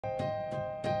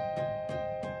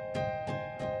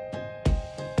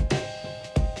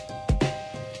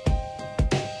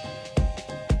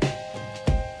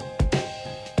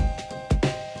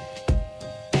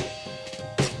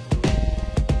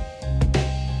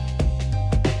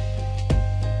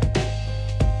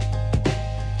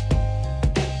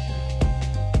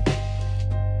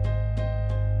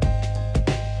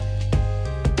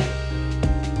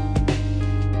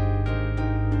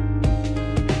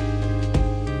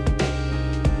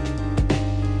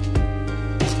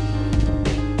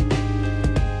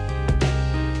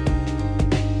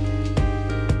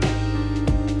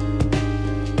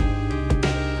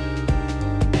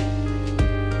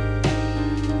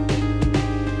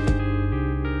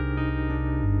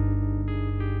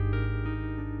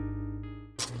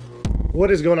What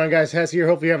is going on, guys? Hess here.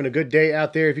 Hopefully you're having a good day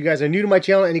out there. If you guys are new to my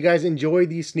channel and you guys enjoy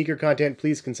the sneaker content,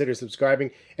 please consider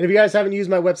subscribing. And if you guys haven't used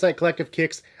my website, Collective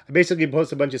Kicks, I basically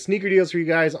post a bunch of sneaker deals for you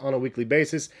guys on a weekly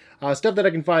basis. Stuff that I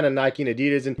can find on Nike and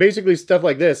Adidas, and basically stuff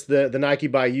like this, the Nike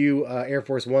by You Air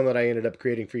Force One that I ended up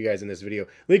creating for you guys in this video.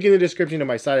 Link in the description of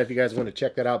my site if you guys want to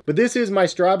check that out. But this is my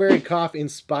strawberry cough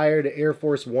inspired Air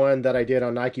Force One that I did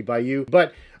on Nike by You.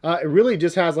 But it really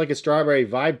just has like a strawberry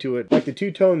vibe to it, like the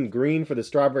two-tone green for the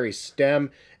strawberry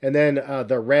stem, and then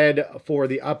the red for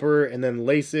the upper, and then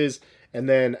laces, and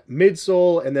then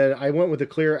midsole, and then I went with a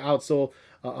clear outsole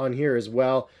on here as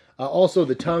well. Also,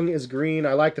 the tongue is green.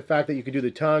 I like the fact that you could do the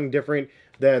tongue different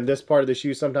than this part of the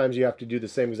shoe. Sometimes you have to do the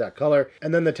same exact color.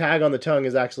 And then the tag on the tongue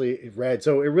is actually red.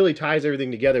 So it really ties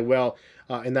everything together well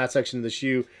in that section of the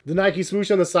shoe. The Nike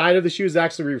swoosh on the side of the shoe is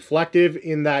actually reflective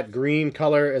in that green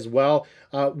color as well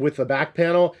with the back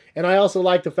panel. And I also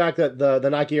like the fact that the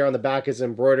Nike Air on the back is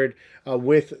embroidered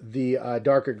with the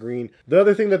darker green. The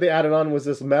other thing that they added on was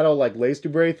this metal like lace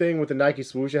dubray thing with the Nike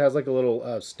swoosh. It has like a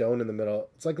little stone in the middle.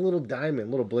 It's like a little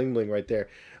diamond, little bling bling right there.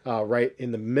 Right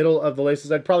in the middle of the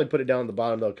laces. I'd probably put it down at the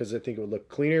bottom though because I think it would look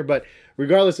cleaner, but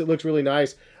regardless, it looks really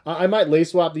nice. I might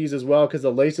lace swap these as well because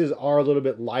the laces are a little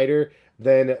bit lighter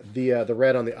than the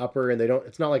red on the upper, and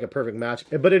it's not like a perfect match,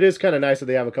 but it is kind of nice that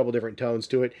they have a couple different tones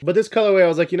to it. But this colorway, I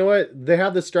was like, you know what, they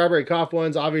have the strawberry cough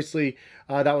ones. Obviously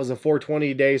that was a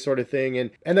 420 day sort of thing,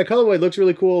 and the colorway looks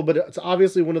really cool, but it's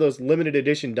obviously one of those limited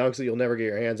edition dunks that you'll never get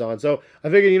your hands on. So I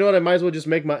figured, you know what, I might as well just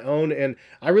make my own, and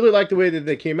I really like the way that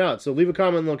they came out. So leave a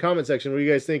comment in the comment section. What do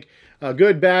you guys think?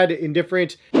 Good, bad,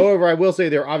 indifferent? However, I will say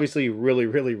they're obviously really,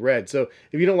 really red. So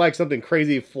if you don't like something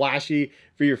crazy, flashy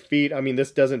for your feet, I mean,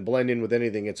 this doesn't blend in with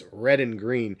anything. It's red and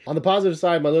green. On the positive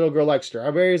side, my little girl likes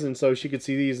strawberries, and so she could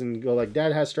see these and go like,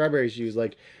 Dad has strawberry shoes.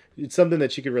 Like, it's something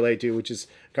that she could relate to, which is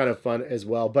kind of fun as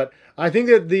well. But I think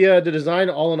that the design,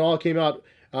 all in all, came out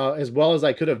as well as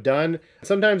I could have done.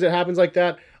 Sometimes it happens like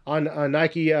that on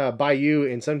Nike by You,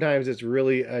 and sometimes it's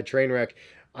really a train wreck.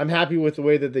 I'm happy with the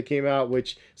way that they came out,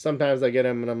 which sometimes I get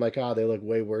them and I'm like, oh, they look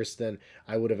way worse than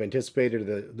I would have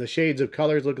anticipated. The shades of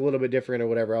colors look a little bit different or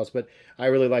whatever else, but I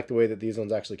really like the way that these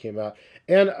ones actually came out.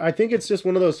 And I think it's just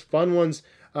one of those fun ones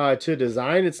to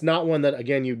design. It's not one that,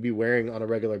 again, you'd be wearing on a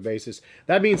regular basis.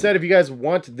 That being said, if you guys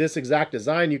want this exact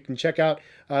design, you can check out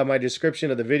my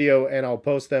description of the video, and I'll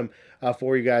post them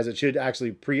for you guys. It should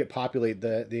actually pre-populate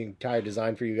the entire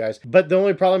design for you guys. But the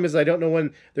only problem is I don't know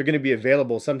when they're going to be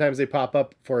available. Sometimes they pop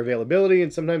up for availability,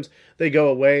 and sometimes they go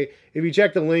away. If you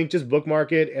check the link, just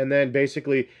bookmark it, and then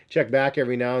basically check back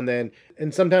every now and then.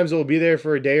 And sometimes it will be there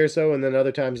for a day or so, and then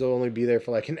other times it'll only be there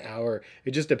for like an hour.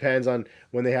 It just depends on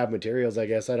when they have materials, I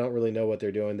guess. I don't really know what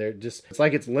they're doing. They're just, it's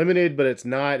like it's limited, but it's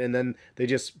not, and then they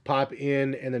just pop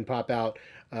in and then pop out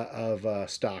of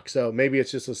stock. So maybe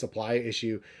it's just a supply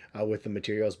issue with the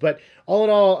materials. But all in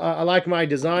all, I like my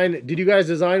design. Did you guys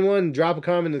design one? Drop a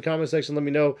comment in the comment section, let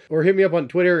me know, or hit me up on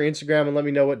Twitter or Instagram and let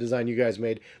me know what design you guys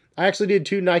made. I actually did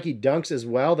 2 Nike Dunks as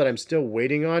well that I'm still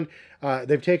waiting on.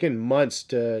 They've taken months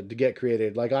to get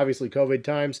created. Like, obviously COVID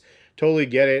times, totally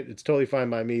get it. It's totally fine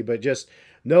by me, but just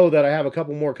know that I have a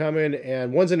couple more coming,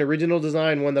 and one's an original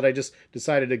design, one that I just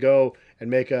decided to go and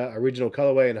make a original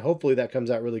colorway, and hopefully that comes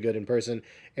out really good in person.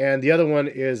 And the other one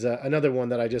is another one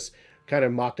that I just kind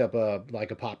of mocked up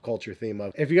like a pop culture theme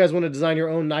of. If you guys want to design your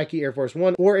own Nike Air Force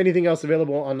One or anything else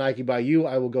available on Nike by You,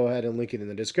 I will go ahead and link it in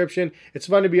the description. It's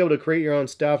fun to be able to create your own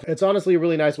stuff. It's honestly a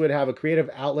really nice way to have a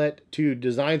creative outlet to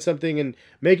design something and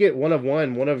make it one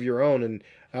of your own. And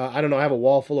I don't know, I have a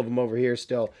wall full of them over here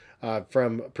still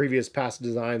from previous past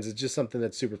designs. It's just something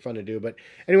that's super fun to do. But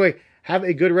anyway, have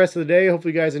a good rest of the day.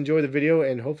 Hopefully you guys enjoy the video,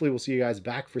 and hopefully we'll see you guys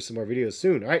back for some more videos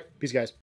soon. All right, peace, guys.